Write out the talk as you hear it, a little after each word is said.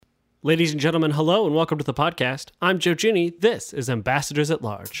Ladies and gentlemen, hello and welcome to the podcast. I'm Joe Ginny. This is Ambassadors at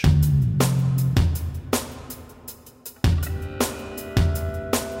Large.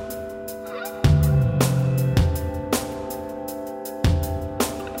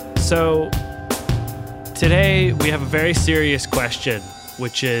 So, today we have a very serious question,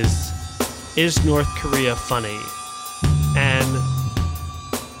 which is North Korea funny? And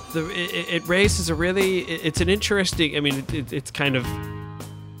it raises it's an interesting,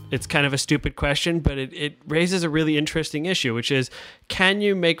 it's kind of a stupid question, but it raises a really interesting issue, which is, can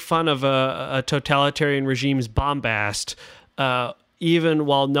you make fun of a totalitarian regime's bombast, even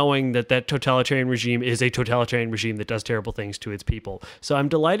while knowing that totalitarian regime is a totalitarian regime that does terrible things to its people? So I'm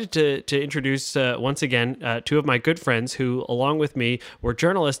delighted to introduce, once again, two of my good friends who, along with me, were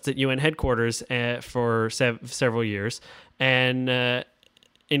journalists at UN headquarters for several years, and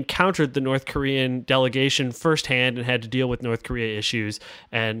encountered the North Korean delegation firsthand and had to deal with North Korea issues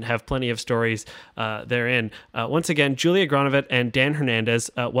and have plenty of stories therein. Once again, Julia Granovet and Dan Hernandez,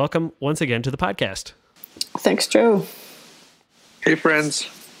 welcome once again to the podcast. Thanks, Joe. Hey, friends.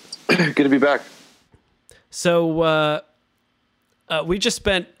 Good to be back. So we just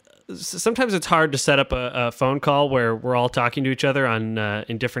spent... Sometimes it's hard to set up a phone call where we're all talking to each other on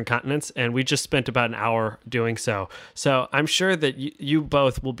in different continents, and we just spent about an hour doing so. So I'm sure that you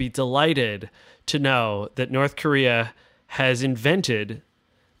both will be delighted to know that North Korea has invented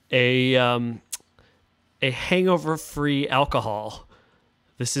a hangover-free alcohol.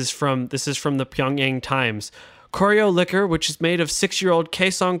 This is from the Pyongyang Times. Koryo liquor, which is made of 6-year-old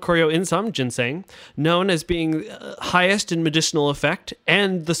Kaesong Koryo Insam ginseng, known as being highest in medicinal effect,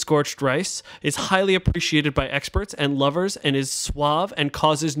 and the scorched rice, is highly appreciated by experts and lovers and is suave and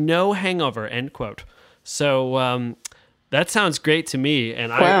causes no hangover, end quote. So that sounds great to me,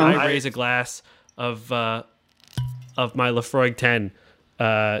 and wow. I raise a glass of my Lafroig 10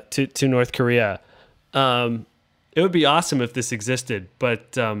 to North Korea. It would be awesome if this existed,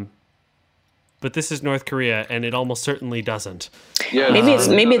 but this is North Korea, and it almost certainly doesn't. Yeah, maybe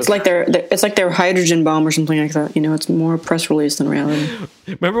it's like their hydrogen bomb or something like that. You know, it's more press release than reality.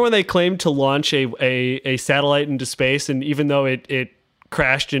 Remember when they claimed to launch a satellite into space, and even though it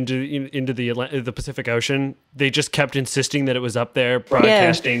crashed into the Pacific Ocean, they just kept insisting that it was up there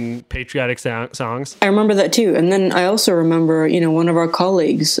broadcasting patriotic songs? I remember that too, and then I also remember one of our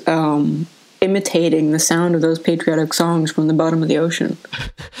colleagues imitating the sound of those patriotic songs from the bottom of the ocean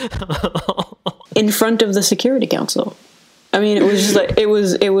in front of the Security Council. I mean, it was just like it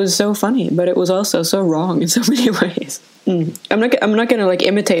was so funny, but it was also so wrong in so many ways. I'm not gonna like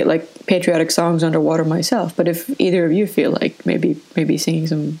imitate like patriotic songs underwater myself, but if either of you feel like maybe singing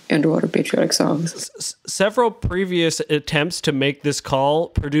some underwater patriotic songs. Several previous attempts to make this call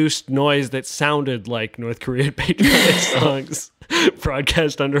produced noise that sounded like North Korean patriotic songs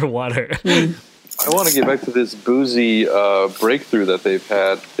broadcast underwater. I want to get back to this boozy breakthrough that they've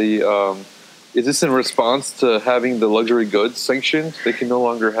had. Is this in response to having the luxury goods sanctioned? They can no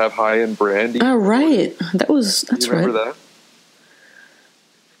longer have high-end brandy. Oh, right. That's right. Remember that?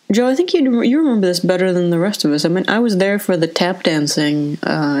 Joe, I think you remember this better than the rest of us. I mean, I was there for the tap dancing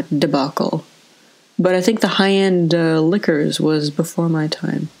debacle, but I think the high-end liquors was before my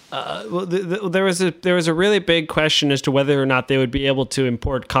time. Well, there was a really big question as to whether or not they would be able to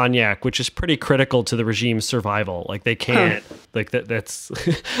import cognac, which is pretty critical to the regime's survival. Like they can't. Like that's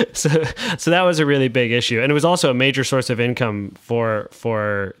so that was a really big issue, and it was also a major source of income for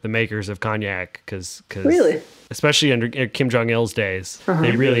the makers of cognac because really, especially under Kim Jong-il's days,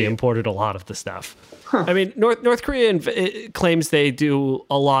 they really imported a lot of the stuff. I mean, North Korea claims they do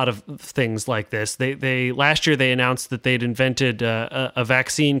a lot of things like this. They last year they announced that they'd invented a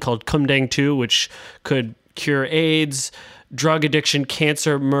vaccine called Kumdang-2, which could cure AIDS, drug addiction,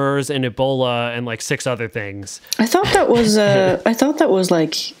 cancer, MERS, and Ebola, and like 6 other things. I thought that was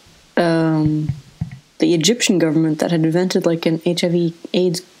like the Egyptian government that had invented like an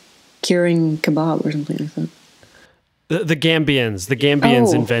HIV/AIDS curing kebab or something like that. The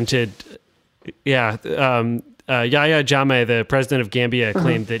Gambians invented. Yeah, Yahya Jammeh, the president of Gambia,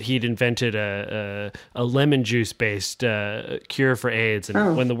 claimed that he'd invented a lemon juice-based cure for AIDS.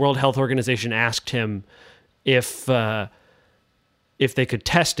 And when the World Health Organization asked him if they could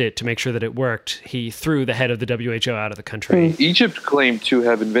test it to make sure that it worked, he threw the head of the WHO out of the country. Egypt claimed to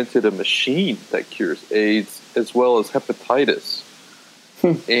have invented a machine that cures AIDS as well as hepatitis.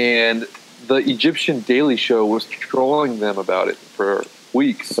 And the Egyptian Daily Show was trolling them about it for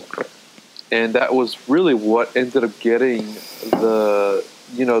weeks. And that was really what ended up getting the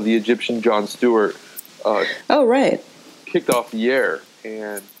Egyptian Jon Stewart kicked off the air.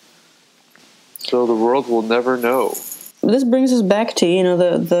 And so the world will never know. this brings us back to,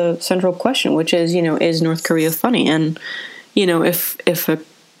 the central question, which is, is North Korea funny? And,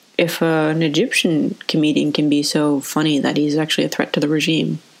 if an Egyptian comedian can be so funny that he's actually a threat to the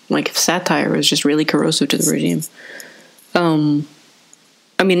regime, like if satire is just really corrosive to the regime,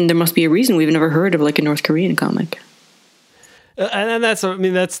 there must be a reason we've never heard of like a North Korean comic. And that's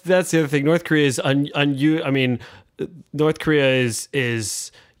the other thing. North Korea is North Korea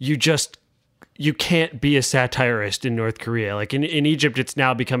is you can't be a satirist in North Korea. Like in Egypt, it's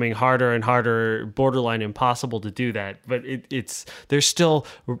now becoming harder and harder, borderline impossible to do that. But there's still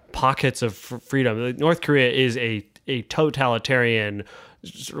pockets of freedom. North Korea is a totalitarian,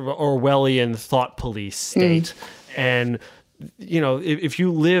 sort of Orwellian thought police state, and if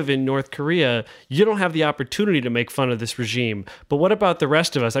you live in North Korea, you don't have the opportunity to make fun of this regime. But what about the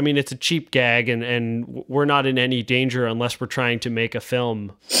rest of us? I mean, it's a cheap gag, and we're not in any danger unless we're trying to make a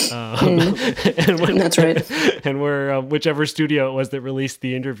film. That's right. And we're whichever studio it was that released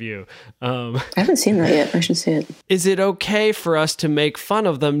the interview. I haven't seen that yet. I should see it. Is it okay for us to make fun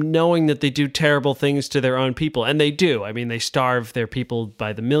of them knowing that they do terrible things to their own people? And they do. I mean, they starve their people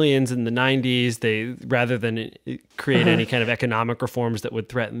by the millions in the 90s. They, rather than create any kind of economic reforms that would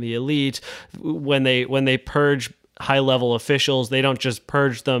threaten the elite, when they purge high-level officials, they don't just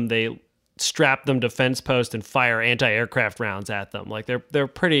purge them, they strap them to fence posts and fire anti-aircraft rounds at them. Like they're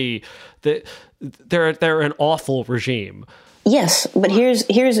an awful regime. Yes, but here's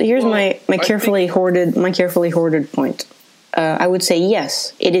my carefully hoarded point. I would say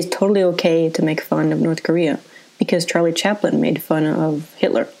yes, it is totally okay to make fun of North Korea because Charlie Chaplin made fun of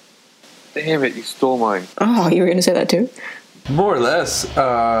Hitler. Damn it, you stole mine. Oh, you were going to say that too? More or less.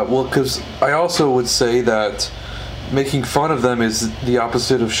 Because I also would say that making fun of them is the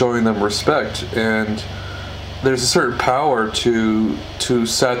opposite of showing them respect. And there's a certain power to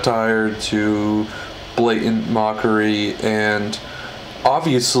satire, to blatant mockery, and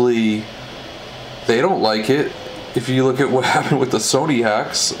obviously they don't like it. If you look at what happened with the Sony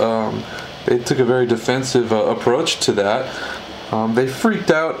hacks, they took a very defensive approach to that. They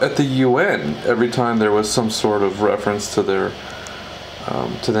freaked out at the UN every time there was some sort of reference to their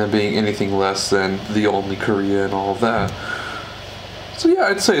to them being anything less than the only Korea and all of that. So yeah,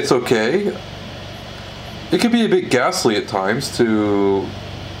 I'd say it's okay. It can be a bit ghastly at times to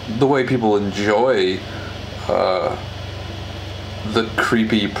the way people enjoy the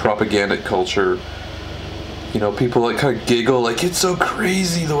creepy propaganda culture. People like kind of giggle, like it's so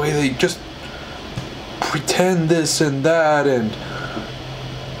crazy the way they just pretend this and that,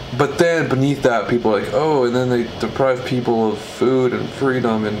 but then beneath that people are like, oh, and then they deprive people of food and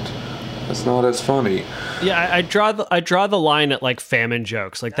freedom, and it's not as funny. Yeah, I draw the line at like famine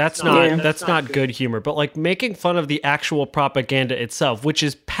jokes. Like that's not good humor. But like making fun of the actual propaganda itself, which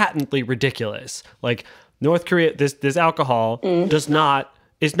is patently ridiculous. Like North Korea, this alcohol is not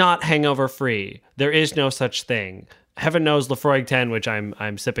hangover free. There is no such thing. Heaven knows Lafroig 10, which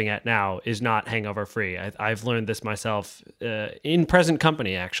I'm sipping at now, is not hangover free. I've learned this myself in present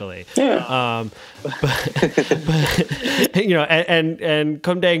company, actually. Yeah. But and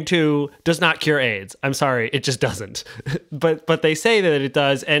Kumdang 2 does not cure AIDS. I'm sorry, it just doesn't. But they say that it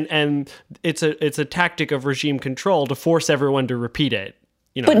does, and it's a tactic of regime control to force everyone to repeat it.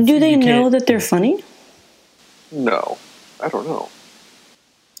 But do they know that they're funny? No, I don't know.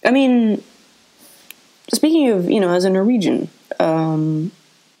 I mean, speaking of, as a Norwegian, I'm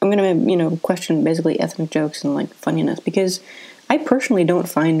going to, question basically ethnic jokes and, like, funniness, because I personally don't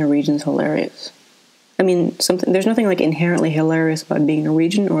find Norwegians hilarious. I mean, there's nothing, like, inherently hilarious about being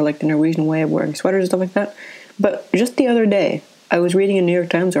Norwegian or, like, the Norwegian way of wearing sweaters and stuff like that. But just the other day, I was reading a New York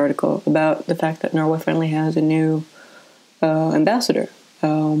Times article about the fact that Norway finally has a new ambassador.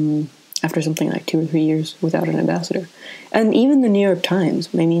 After something like 2 or 3 years without an ambassador. And even the New York Times,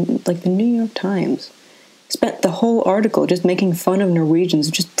 the New York Times spent the whole article just making fun of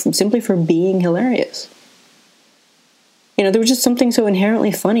Norwegians just simply for being hilarious. There was just something so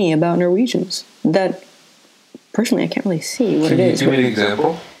inherently funny about Norwegians that, personally, I can't really see what it is. Can you give me an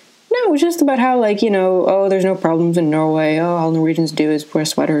example? No, it was just about how, there's no problems in Norway. Oh, all Norwegians do is wear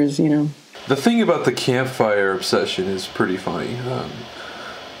sweaters, The thing about the campfire obsession is pretty funny.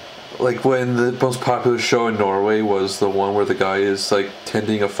 Like when the most popular show in Norway was the one where the guy is like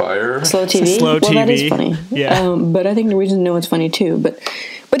tending a fire. Slow TV. Slow TV. Well, that is funny. Yeah. But I think Norwegians know it's funny too. But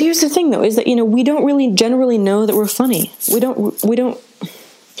here's the thing though, is that we don't really generally know that we're funny. We don't.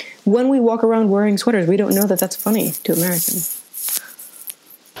 When we walk around wearing sweaters, we don't know that that's funny to Americans.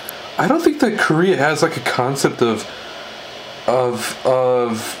 I don't think that Korea has like a concept of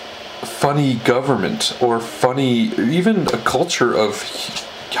funny government or funny, even a culture of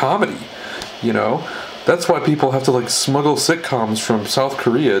comedy, That's why people have to like smuggle sitcoms from South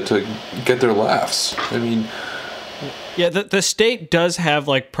Korea to get their laughs. I mean, yeah, the state does have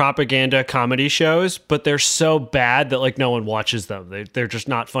like propaganda comedy shows, but they're so bad that like no one watches them. They're just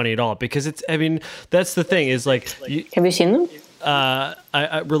not funny at all because it's. I mean, that's the thing is like. Have you seen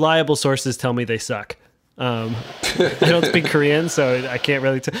them? Reliable sources tell me they suck. I don't speak Korean, so I can't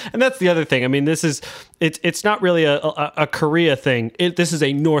really. And that's the other thing. I mean, it's not really a Korea thing. This is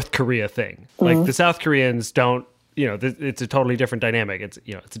a North Korea thing. Like the South Koreans don't. It's a totally different dynamic. It's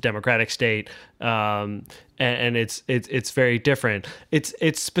it's a democratic state, and it's very different.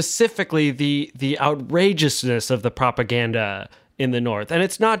 It's specifically the outrageousness of the propaganda in the North. And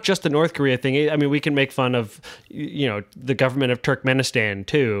it's not just the North Korea thing. I mean, we can make fun of, the government of Turkmenistan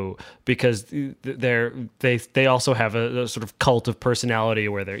too, because they also have a sort of cult of personality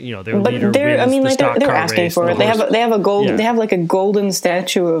where their leader wins the stock they're car asking race. for it. They have a gold. Yeah. They have like a golden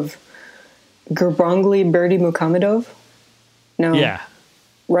statue of Gurbanguly Berdimuhamedov. No. Yeah.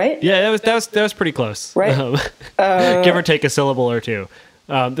 Right? Yeah, that was pretty close. Right. Give or take a syllable or two.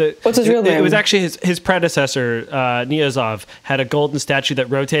 What's his real name? It was actually his predecessor, Niyazov, had a golden statue that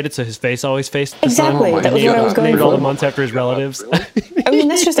rotated, so his face always faced the sun. Exactly. That was what I was going for. All the months after his relatives. I mean,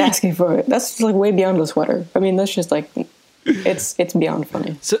 that's just asking for it. That's like way beyond a sweater. I mean, that's just like, it's beyond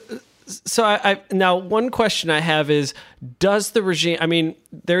funny. So I now one question I have is, does the regime? I mean,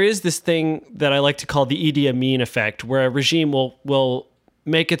 there is this thing that I like to call the Idi Amin effect, where a regime will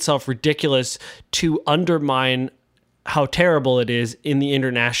make itself ridiculous to undermine how terrible it is in the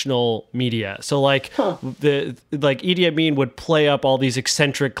international media. So Idi Amin would play up all these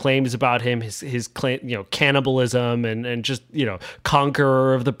eccentric claims about him, his claim, cannibalism and just,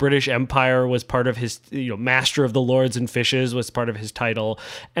 conqueror of the British Empire was part of his, master of the lords and fishes was part of his title.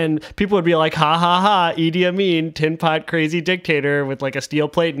 And people would be like, ha ha ha, Idi Amin, tin pot crazy dictator with like a steel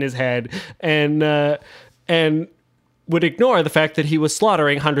plate in his head. And would ignore the fact that he was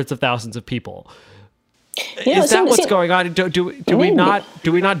slaughtering hundreds of thousands of people. Is that what's going on? Do we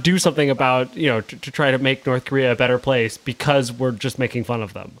not do something about to try to make North Korea a better place because we're just making fun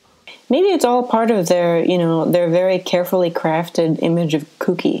of them? Maybe it's all part of their their very carefully crafted image of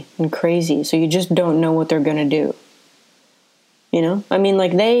kooky and crazy. So you just don't know what they're going to do. I mean,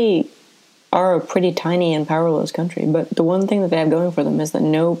 like they are a pretty tiny and powerless country, but the one thing that they have going for them is that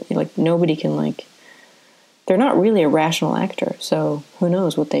nobody can they're not really a rational actor, so who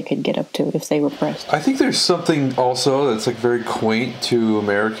knows what they could get up to if they were pressed. I think there's something also that's very quaint to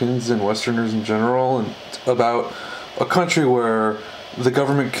Americans and Westerners in general, and about a country where the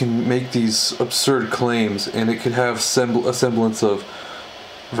government can make these absurd claims and it could have a semblance of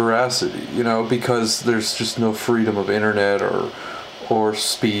veracity, because there's just no freedom of internet or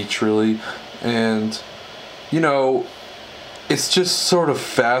speech really, and it's just sort of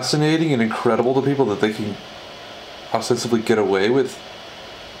fascinating and incredible to people that they can ostensibly get away with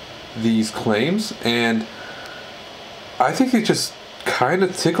these claims, and I think it just kind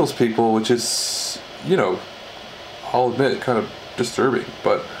of tickles people, which is, I'll admit, kind of disturbing,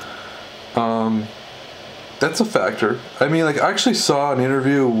 but that's a factor. I mean, I actually saw an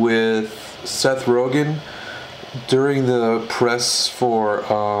interview with Seth Rogen during the press for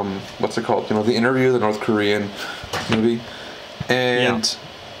what's it called? The interview, the North Korean movie, and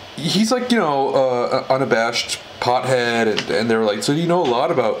he's unabashed pothead, and they're like, so you know a lot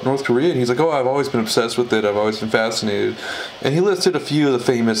about North Korea? And he's like, oh, I've always been obsessed with it, I've always been fascinated. And he listed a few of the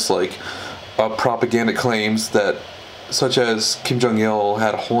famous propaganda claims, that such as Kim Jong-il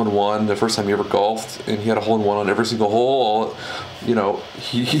had a hole-in-one the first time he ever golfed, and he had a hole-in-one on every single hole.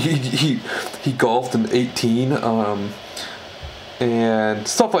 He golfed in 18 and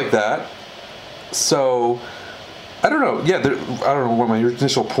stuff like that. So I don't know. I don't know what my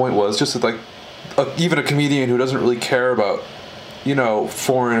initial point was. Just that, even a comedian who doesn't really care about,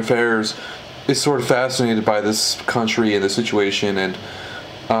 foreign affairs is sort of fascinated by this country and the situation. And,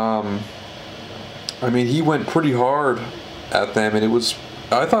 I mean, he went pretty hard at them, and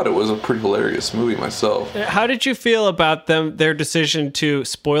I thought it was a pretty hilarious movie myself. How did you feel about their decision to,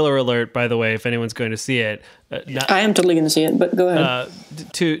 spoiler alert, by the way, if anyone's going to see it. I am totally going to see it, but go ahead.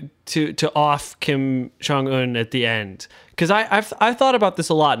 To off Kim Jong-un at the end, because I've thought about this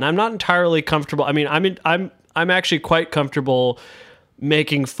a lot, and I'm not entirely comfortable. I mean, I'm actually quite comfortable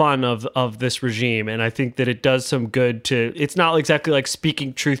making fun of this regime, and I think that it does some good to. It's not exactly like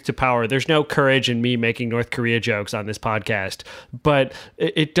speaking truth to power. There's no courage in me making North Korea jokes on this podcast, but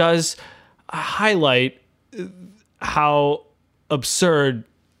it does highlight how absurd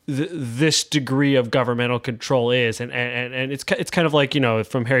this degree of governmental control is, and it's kind of like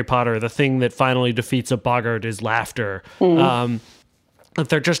from Harry Potter, the thing that finally defeats a boggart is laughter.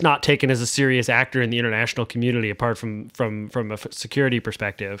 they're just not taken as a serious actor in the international community, apart from a security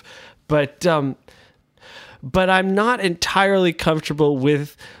perspective. But I'm not entirely comfortable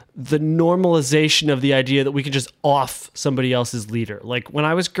with the normalization of the idea that we could just off somebody else's leader. Like when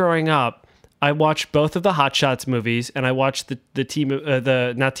I was growing up, I watched both of the Hot Shots movies, and I watched the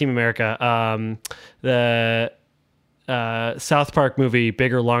South Park movie,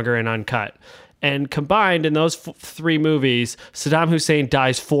 Bigger, Longer, and Uncut. And combined in those three movies, Saddam Hussein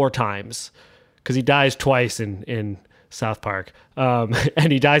dies 4 times, because he dies twice in South Park,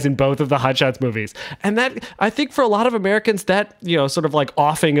 and he dies in both of the Hot Shots movies. And that, I think, for a lot of Americans, that sort of like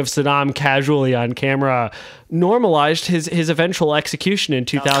offing of Saddam casually on camera normalized his eventual execution in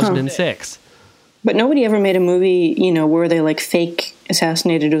 2006. But nobody ever made a movie, where they like fake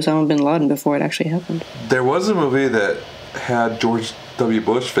assassinated Osama bin Laden before it actually happened. There was a movie that had George W.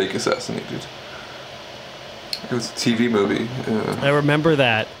 Bush fake assassinated. It was a TV movie. I remember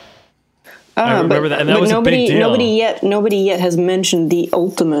that. I remember that, and that was a big deal. Nobody yet has mentioned the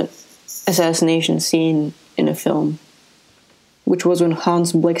ultimate assassination scene in a film, which was when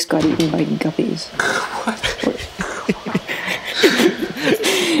Hans Blix got eaten by guppies. What?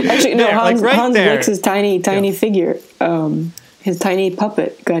 Actually, no. Hans there. Blix's tiny figure, his tiny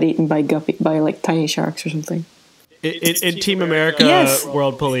puppet, got eaten by like tiny sharks or something. In Team America, Yes.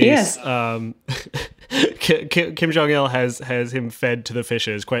 World Police, Yes. Kim Jong-il has him fed to the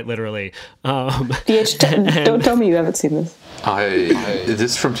fishes, quite literally. Don't tell me you haven't seen this. Is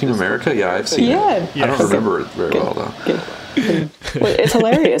this from Team America? Yeah, I've seen it. I don't remember it very well, though. Good. Well, it's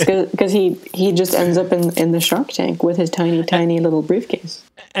hilarious because he just ends up in the Shark Tank with his tiny little briefcase.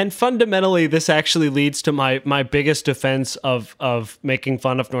 And fundamentally, this actually leads to my biggest defense of making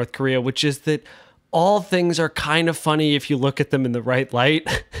fun of North Korea, which is that all things are kind of funny if you look at them in the right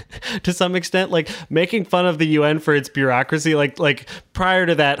light. To some extent, like making fun of the UN for its bureaucracy. Like prior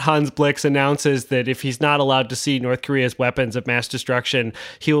to that, Hans Blix announces that if he's not allowed to see North Korea's weapons of mass destruction,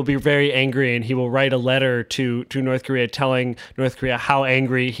 he will be very angry, and he will write a letter to North Korea telling North Korea how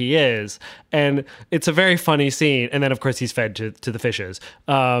angry he is. And it's a very funny scene. And then, of course, he's fed to the fishes.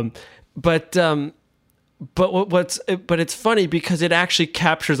 But it's funny because it actually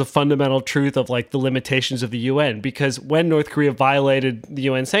captures a fundamental truth of like the limitations of the UN. Because when North Korea violated the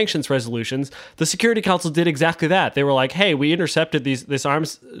UN sanctions resolutions, the Security Council did exactly that. They were like, "Hey, we intercepted this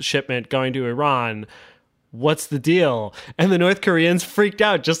arms shipment going to Iran. What's the deal?" And the North Koreans freaked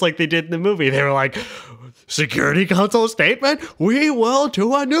out just like they did in the movie. They were like, "Security Council statement? We will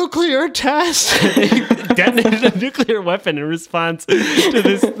do a nuclear test." They detonated a nuclear weapon in response to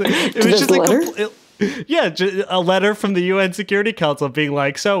this. It was just like a letter from the UN Security Council being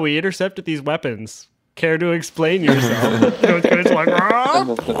like, "So we intercepted these weapons. Care to explain yourself?" North Korea's like,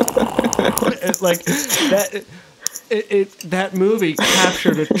 it's like that. That movie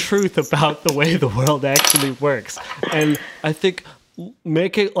captured a truth about the way the world actually works, and I think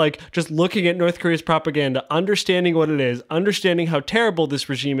make it like just looking at North Korea's propaganda, understanding what it is, understanding how terrible this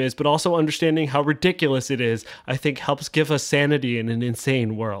regime is, but also understanding how ridiculous it is, I think helps give us sanity in an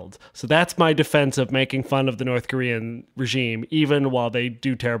insane world. So that's my defense of making fun of the North Korean regime, even while they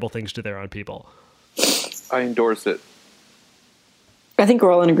do terrible things to their own people. I endorse it. I think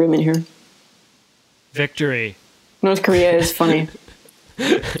we're all in agreement here. Victory. North Korea is funny.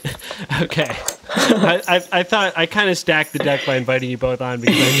 Okay. I thought I kind of stacked the deck by inviting you both on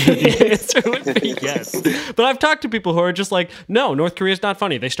because I knew the answer would be yes. But I've talked to people who are just like, no, North Korea's not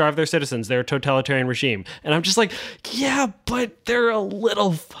funny. They starve their citizens. They're a totalitarian regime. And I'm just like, yeah, but they're a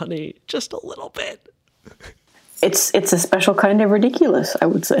little funny. Just a little bit. It's a special kind of ridiculous, I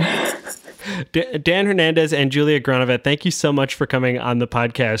would say. Dan Hernandez and Julia Granovet, thank you so much for coming on the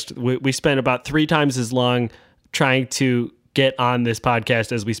podcast. We spent about 3 times as long trying to get on this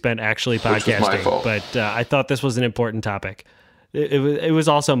podcast as we spent actually podcasting, but I thought this was an important topic. It was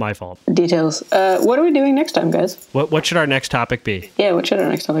also my fault. Details. What are we doing next time, guys? What should our next topic be? Yeah, what should our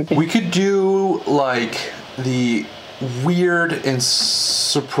next topic be? We could do like the weird and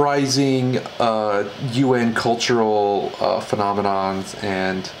surprising UN cultural phenomenons,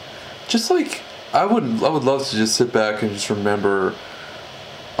 and just like I would love to just sit back and just remember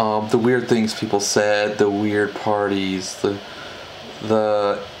the weird things people said, the weird parties,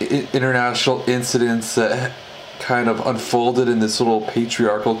 the international incidents that kind of unfolded in this little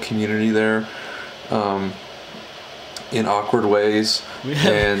patriarchal community there, in awkward ways,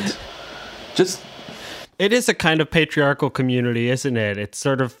 and just. It is a kind of patriarchal community, isn't it? It's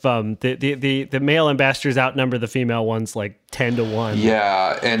sort of the male ambassadors outnumber the female ones like 10-1.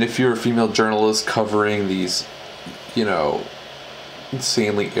 Yeah, and if you're a female journalist covering these,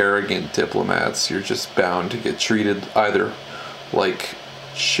 insanely arrogant diplomats, you're just bound to get treated either like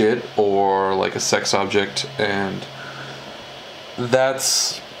shit or like a sex object, and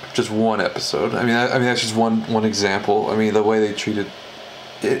that's just one episode. I mean that's just one example. I mean the way they treated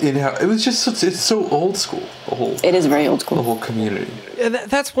it was just it's so old school. It is very old school. The whole community.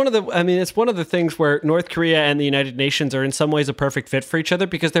 That's one of the. I mean, it's one of the things where North Korea and the United Nations are in some ways a perfect fit for each other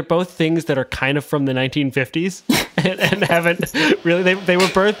because they're both things that are kind of from the 1950s and haven't really. They were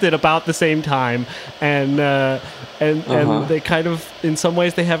birthed at about the same time, and they kind of in some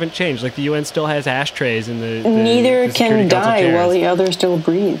ways they haven't changed. Like the UN still has ashtrays in the neither the can die chairs. while the other still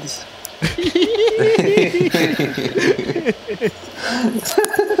breathes.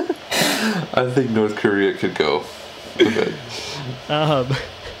 I think North Korea could go. Okay.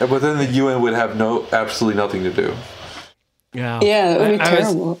 But then the UN would have absolutely nothing to do. Yeah, it would be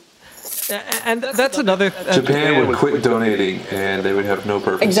terrible. And that's another. Japan would quit donating, and they would have no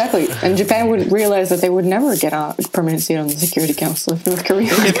purpose. Exactly, and Japan would realize that they would never get a permanent seat on the Security Council if North Korea.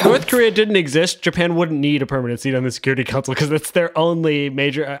 If North Korea didn't exist, Japan wouldn't need a permanent seat on the Security Council because that's their only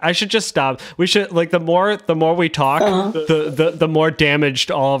major. I should just stop. We should like the more we talk, the more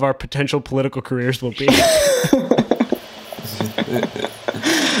damaged all of our potential political careers will be.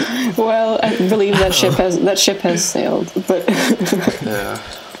 Well, I believe that ship has sailed, but Yeah.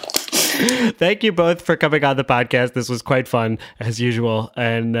 Thank you both for coming on the podcast. This was quite fun, as usual.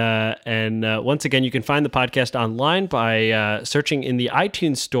 And once again, you can find the podcast online by searching in the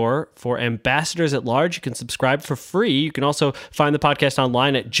iTunes store for Ambassadors at Large. You can subscribe for free. You can also find the podcast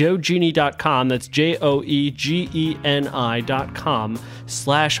online at joegenie.com. That's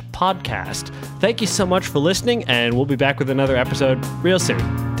joegeni.com/podcast. Thank you so much for listening, and we'll be back with another episode real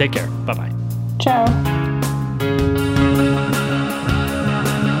soon. Take care. Bye-bye. ciao.